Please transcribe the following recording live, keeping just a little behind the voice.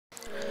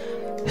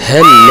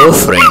Hello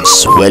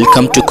friends,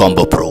 welcome to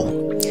Combo Pro.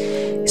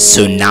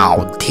 So now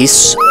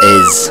this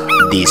is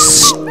the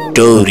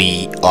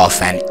story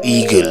of an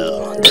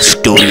eagle, the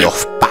story of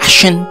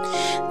passion,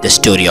 the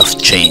story of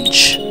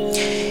change.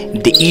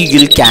 The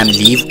eagle can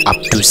live up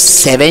to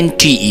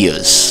 70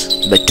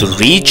 years, but to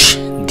reach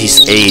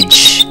this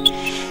age,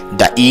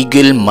 the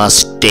eagle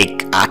must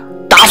take a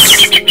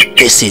tough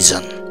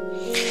decision,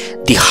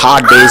 the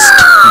hardest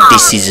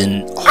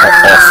decision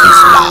of his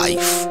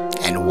life.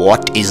 And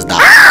what is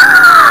that?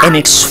 In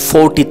its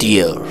 40th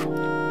year,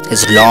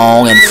 his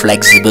long and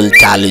flexible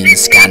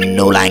talons can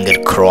no longer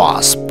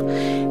grasp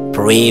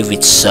prey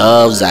which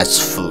serves as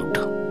food.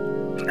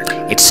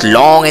 Its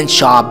long and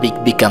sharp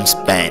beak becomes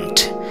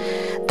bent.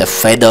 The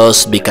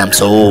feathers become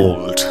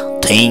old,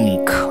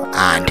 thick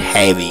and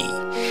heavy.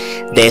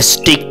 They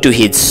stick to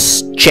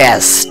his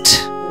chest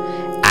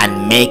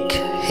and make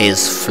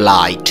his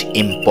flight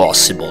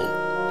impossible.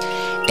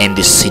 In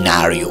this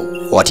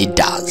scenario, what it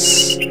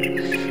does?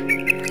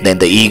 Then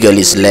the eagle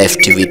is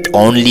left with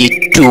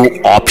only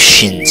two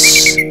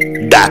options: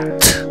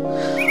 death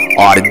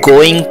or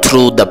going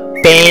through the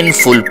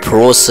painful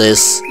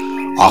process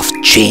of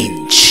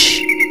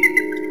change,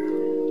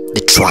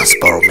 the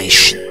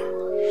transformation.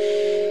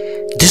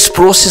 This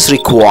process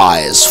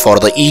requires for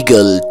the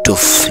eagle to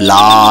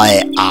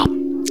fly up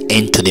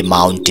into the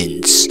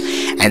mountains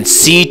and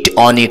sit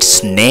on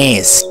its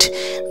nest.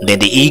 Then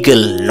the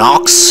eagle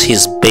knocks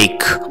his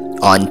beak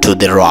onto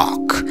the rock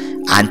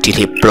until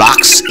he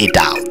plucks it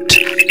out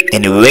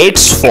and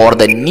waits for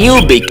the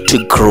new beak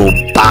to grow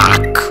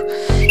back,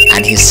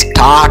 and he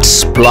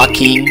starts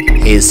plucking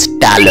his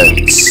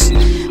talons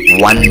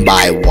one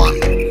by one,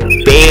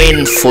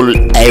 painful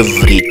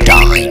every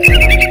time.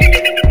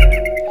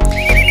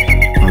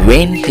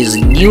 When his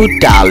new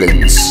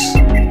talons,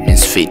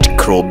 his feet,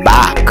 grow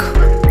back,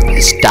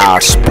 he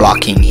starts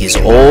plucking his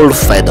old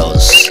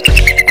feathers,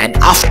 and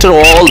after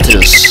all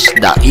this,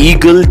 the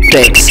eagle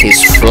takes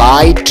his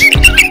flight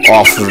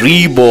of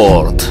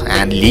rebirth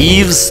and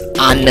lives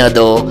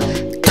another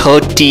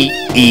 30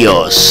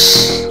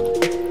 years.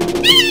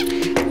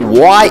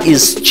 Why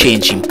is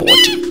change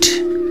important?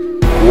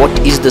 What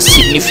is the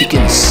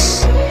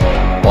significance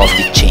of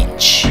the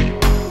change?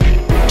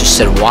 To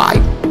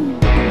survive?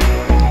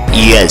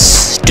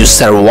 Yes, to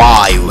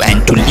survive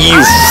and to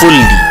live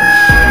fully,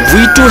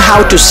 we too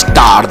have to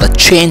start the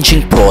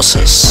changing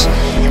process.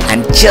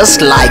 And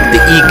just like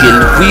the eagle,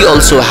 we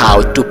also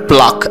have to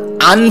pluck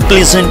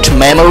unpleasant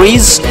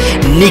memories,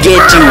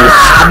 negative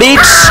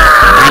habits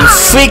and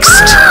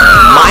fixed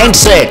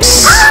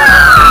mindsets.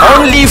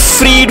 Only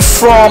freed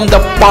from the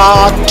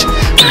past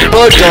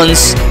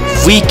burdens,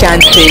 we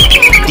can take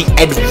the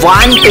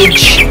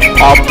advantage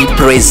of the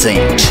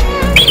present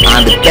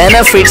and the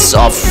benefits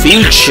of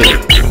future.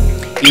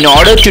 In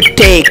order to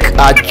take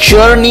a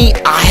journey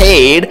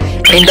ahead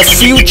in the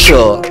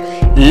future,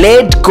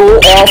 let go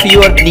of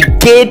your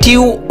negative,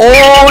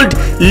 old,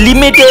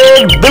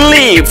 limited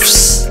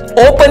beliefs.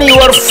 Open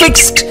your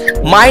fixed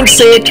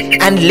mindset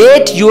and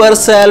let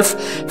yourself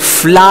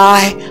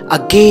fly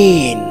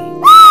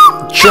again,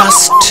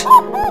 just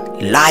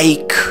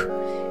like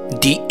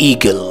the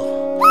eagle.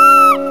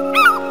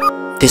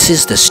 This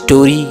is the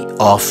story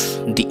of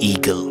the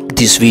eagle.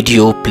 This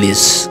video,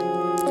 please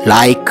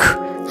like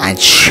and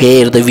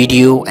share the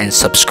video and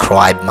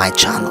subscribe my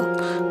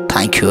channel.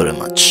 Thank you very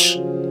much.